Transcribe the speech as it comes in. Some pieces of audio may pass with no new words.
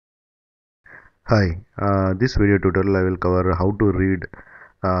Hi, this video tutorial I will cover how to read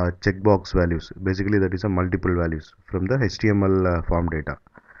checkbox values. Basically, that is a multiple values from the HTML form data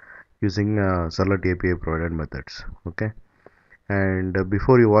using Servlet API provided methods. Okay, and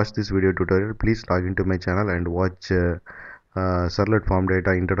before you watch this video tutorial, please log into my channel and watch Servlet form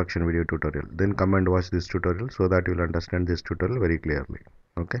data introduction video tutorial. Then come and watch this tutorial so that you will understand this tutorial very clearly.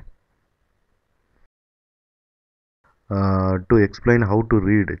 Okay. To explain how to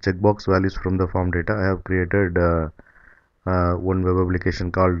read checkbox values from the form data, I have created one web application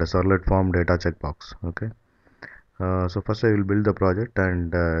called the Servlet form data checkbox. Okay, so first I will build the project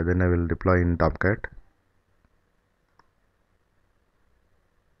and then I will deploy in Tomcat.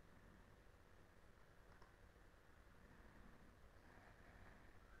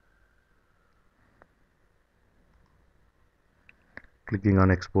 Clicking on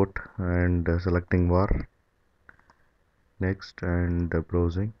export and selecting var, next, and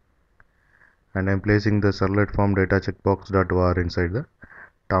browsing, and I'm placing the Servlet form data checkbox.var inside the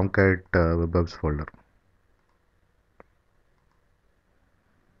Tomcat web apps folder.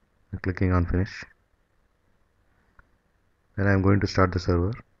 Clicking on finish. Then I'm going to start the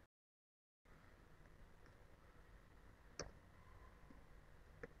server.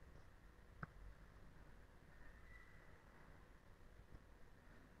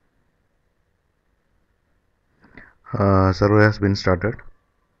 Server has been started.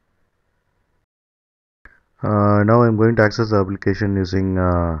 Now I'm going to access the application using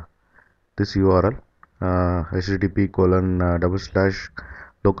this URL,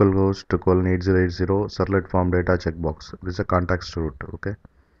 http://localhost:8080 servlet form data checkbox. This is a context route. Okay,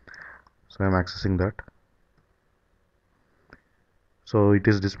 so I'm accessing that. So it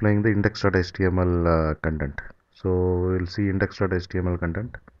is displaying the index.html content. So we'll see index.html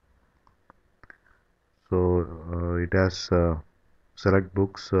content. So it has select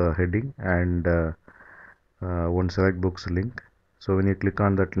books heading and one select books link. So when you click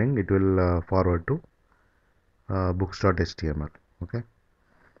on that link, it will forward to books.html. Okay,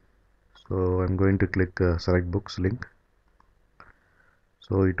 so I'm going to click select books link.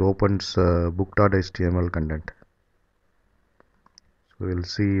 So it opens book.html content. So we'll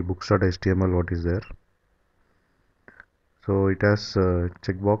see books.html what is there. So it has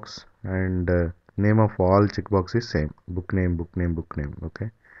checkbox and name of all checkbox is same, book name, book name, book name. Okay,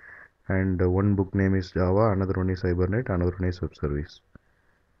 and one book name is Java, another one is Hibernate, another one is web service.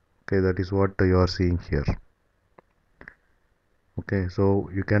 Okay, that is what you are seeing here. Okay, so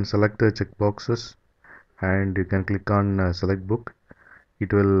you can select the checkboxes and you can click on select book.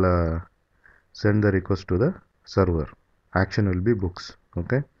 It will send the request to the server. Action will be books.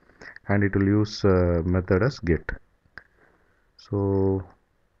 Okay, and it will use method as get. So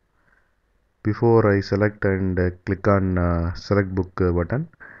before I select and click on select book button,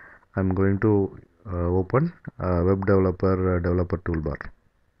 I'm going to open web developer developer toolbar.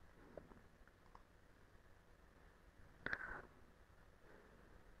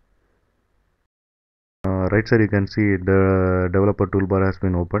 Right side you can see the developer toolbar has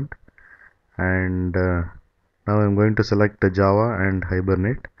been opened, and now I'm going to select Java and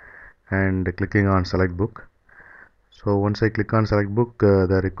Hibernate and clicking on select book. So once I click on select book,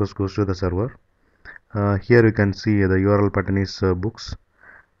 the request goes to the server. Here you can see the URL pattern is books,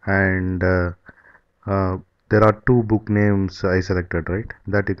 and uh, there are two book names I selected, right?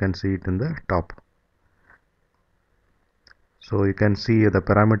 That you can see it in the top. So you can see the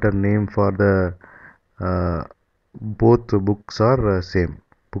parameter name for the both books are same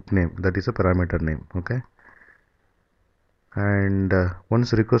book name, that is a parameter name. Okay, and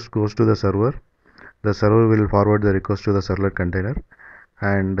once request goes to the server will forward the request to the servlet container,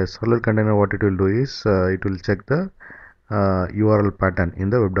 and the servlet container what it will do is it will check the URL pattern in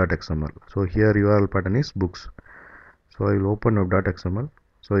the web.xml. So here URL pattern is books. So I will open web.xml.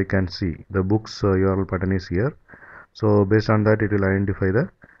 So you can see the books URL pattern is here. So based on that, it will identify the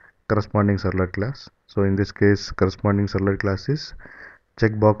corresponding servlet class. So in this case, corresponding servlet class is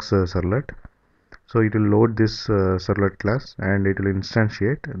checkbox servlet. So it will load this servlet class and it will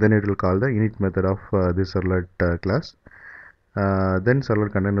instantiate. Then it will call the init method of this servlet class. Then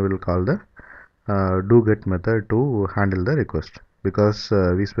servlet container will call the doGet method to handle the request, because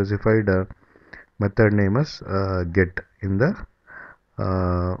we specified method name as get in the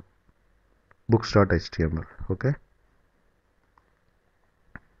books.html. Okay.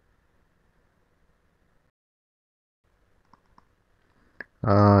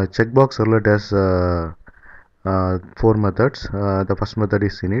 Checkbox servlet has four methods. The first method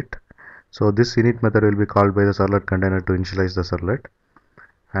is init. So this init method will be called by the servlet container to initialize the servlet,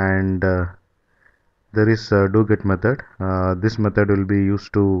 and there is doGet method. This method will be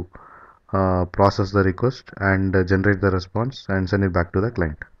used to process the request and generate the response and send it back to the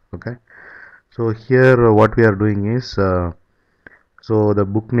client. Okay, so here what we are doing is so the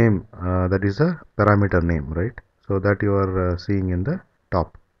book name, that is a parameter name, right? So that you are seeing in the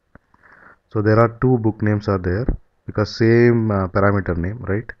top. So there are two book names are there because same parameter name,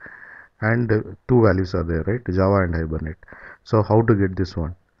 right? And two values are there, right? Java and Hibernate. So how to get this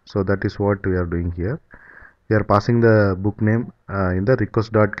one? So that is what we are doing here. We are passing the book name in the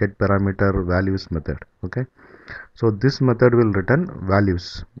request.get parameter values method. Okay. So this method will return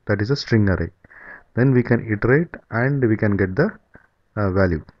values, that is a string array. Then we can iterate and we can get the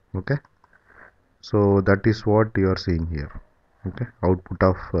value. Okay. So that is what you are seeing here. Okay. Output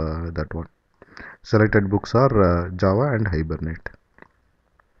of that one. Selected books are Java and Hibernate.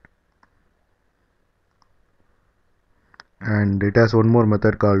 And it has one more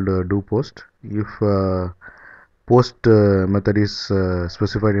method called do post. If post method is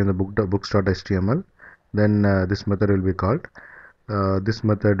specified in the books.html, then this method will be called. This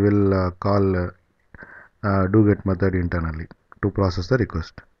method will call do get method internally to process the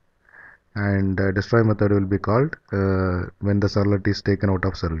request, and destroy method will be called when the servlet is taken out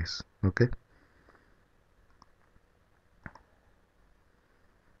of service. Okay.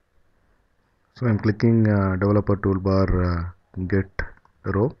 So I'm clicking developer toolbar, get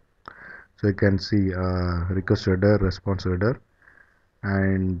row. So you can see request header, response header,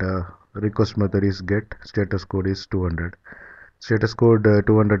 and request method is get, status code is 200. Status code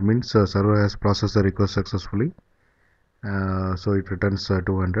 200 means server has processed the request successfully. So it returns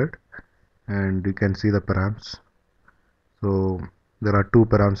 200, and you can see the params. So there are two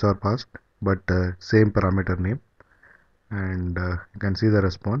params are passed, but same parameter name, and you can see the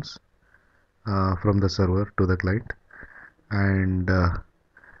response from the server to the client, and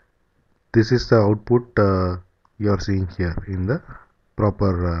this is the output you are seeing here in the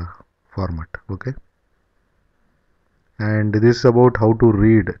proper format. Okay, and this is about how to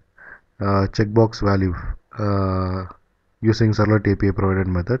read checkbox value using Servlet API provided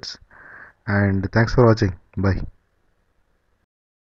methods. And thanks for watching. Bye.